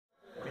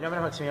Mi nombre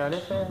es Maximiliano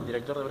Leffe,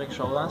 director de Break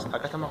Show Dance.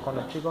 Acá estamos con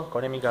los chicos,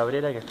 con Emi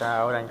Cabrera, que está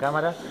ahora en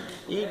cámara,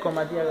 y con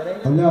Matías Grey,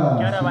 que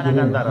ahora van a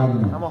cantar.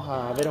 Vamos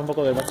a ver un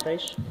poco de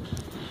Backstage.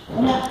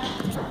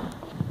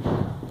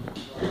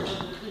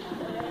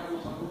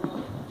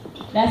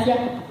 Gracias.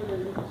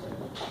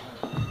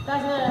 ¿Estás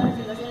haciendo la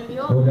presentación en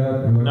vivo?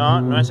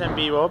 No, no es en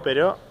vivo,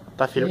 pero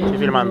estoy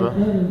filmando.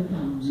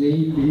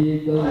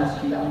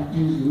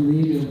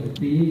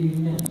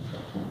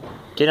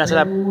 ¿Quieren hacer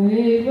la...?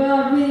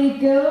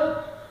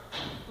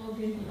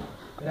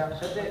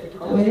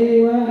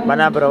 Van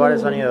a probar el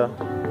sonido.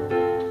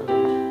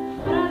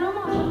 Pero no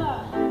vamos a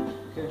hacerla.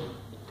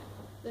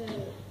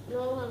 No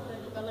vamos a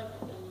tocarla.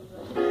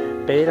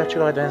 Pedí a los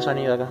chicos que tengan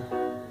sonido acá.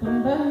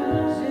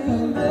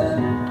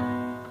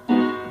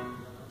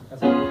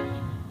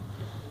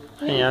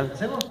 Genial.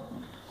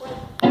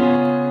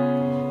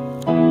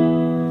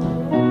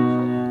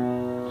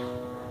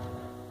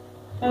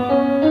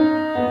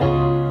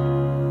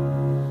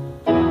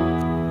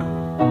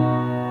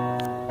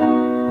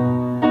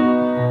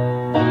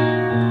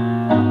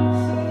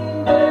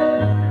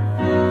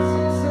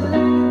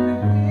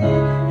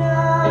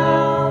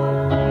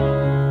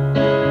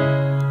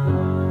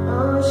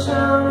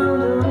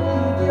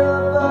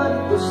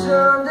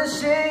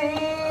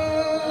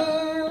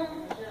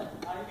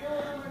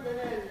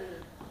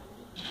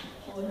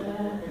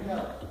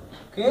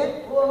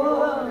 ¿Qué?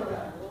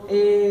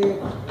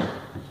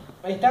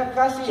 Está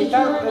casi,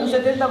 está en un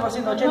 70%,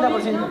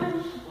 80%.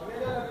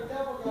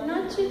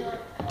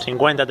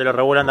 50 te lo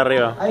regulan de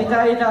arriba. Ahí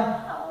está, ahí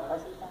está.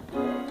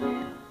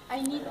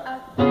 I need a...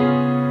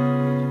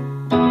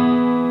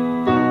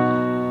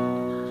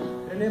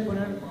 Le voy a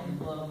poner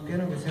un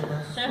piano que sea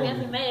más. Yo no voy a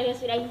filmar y le voy a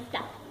decir ahí está.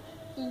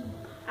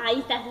 Ahí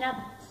está Snap.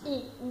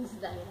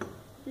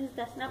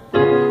 Está Snap.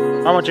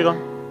 Vamos, chicos.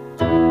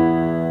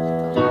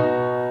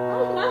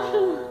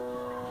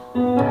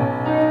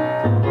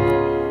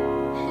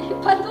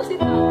 ¿Cuánto se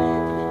toma?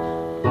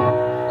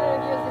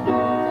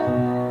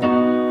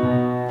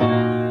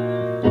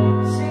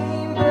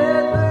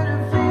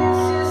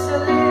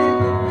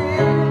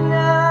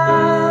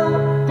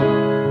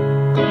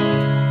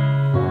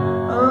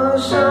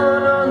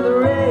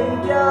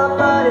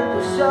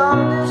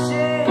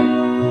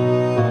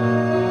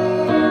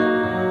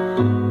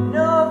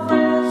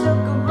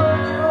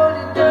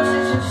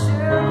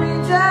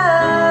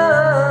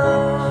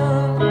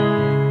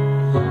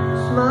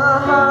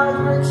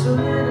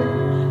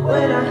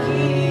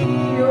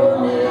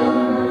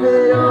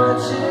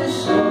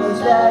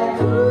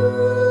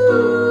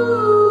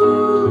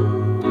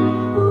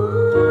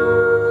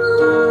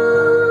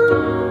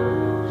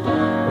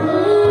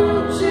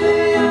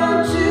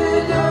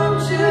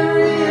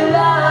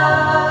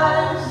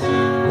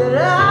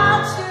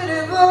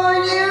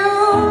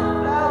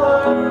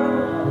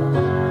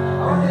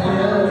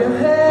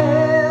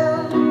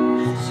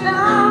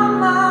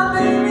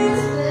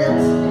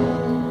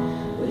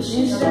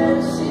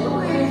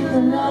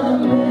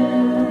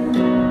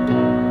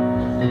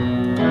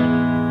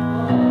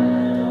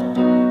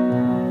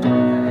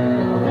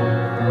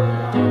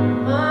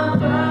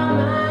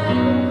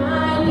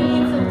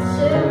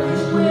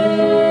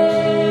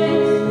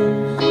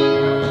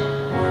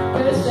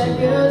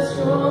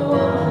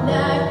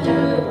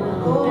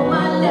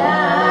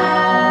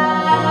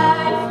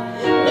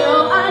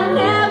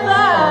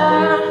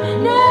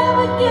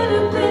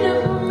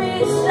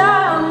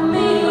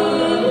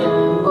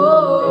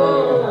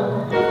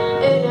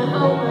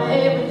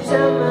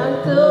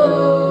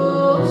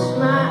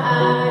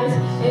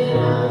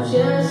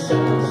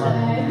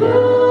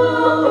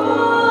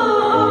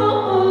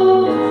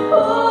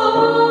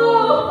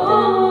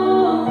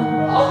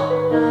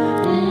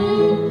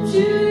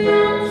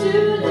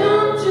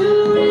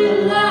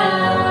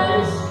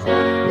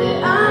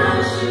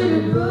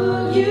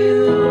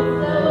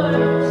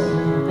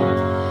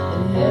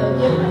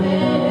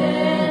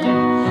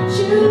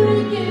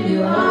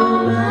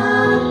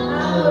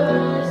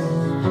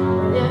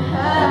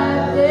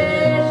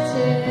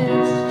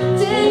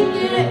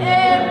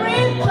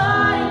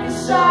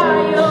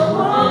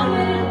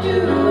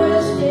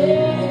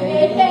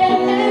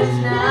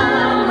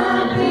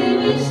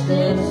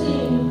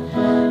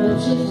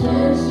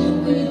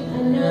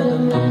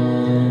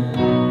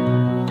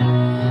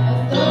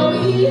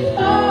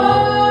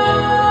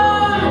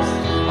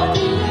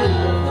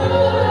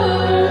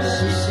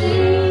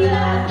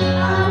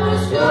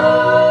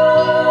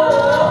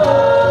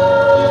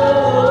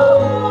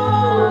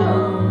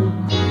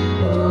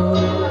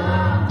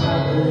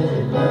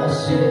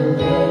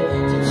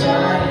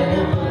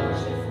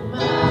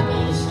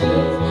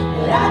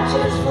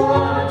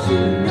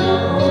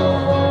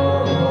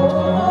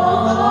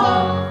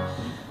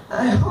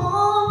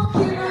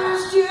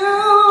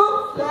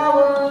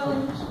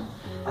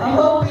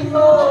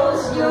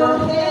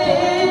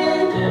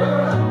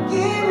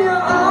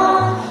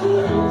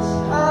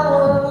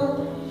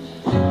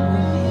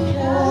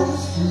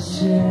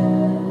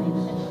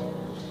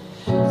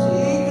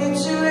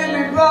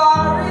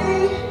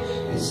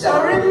 I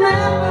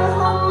remember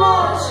how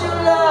much you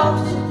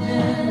loved to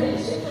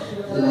dance.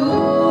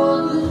 Ooh.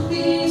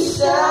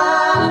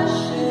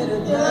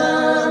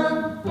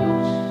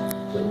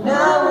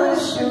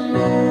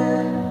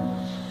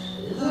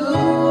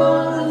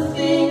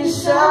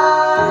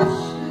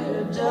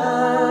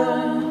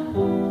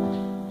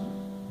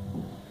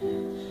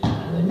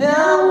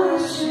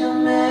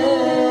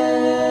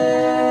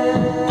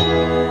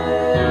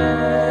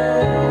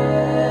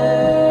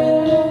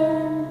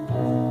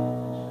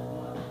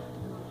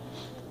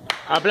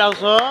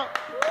 Aplauso.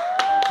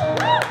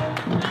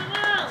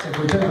 Se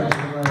escuchó la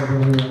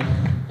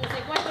El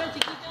secuestro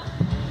chiquito.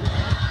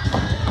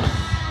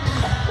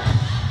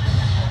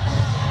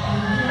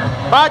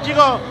 Va,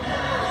 chicos.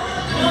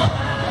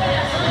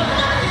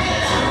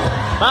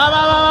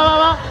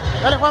 Va.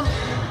 Dale, Juan.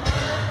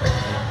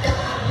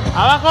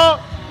 Abajo.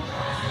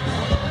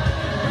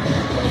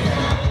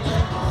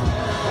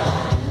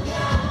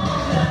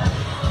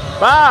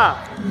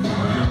 Va.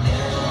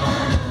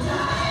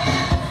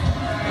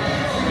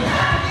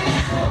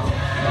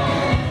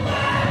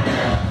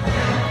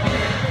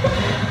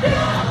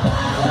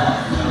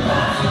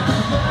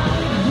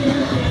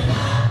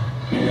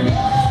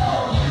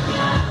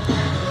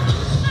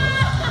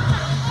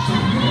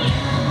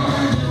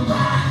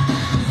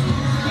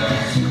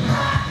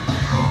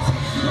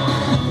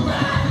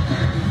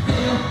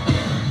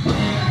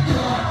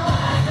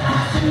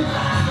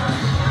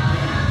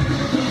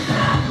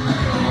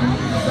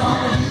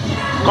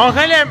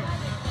 Congelen.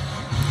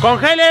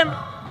 Congelen.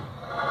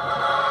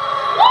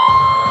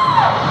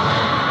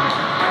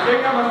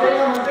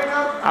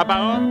 Mantenga.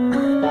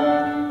 Apagó.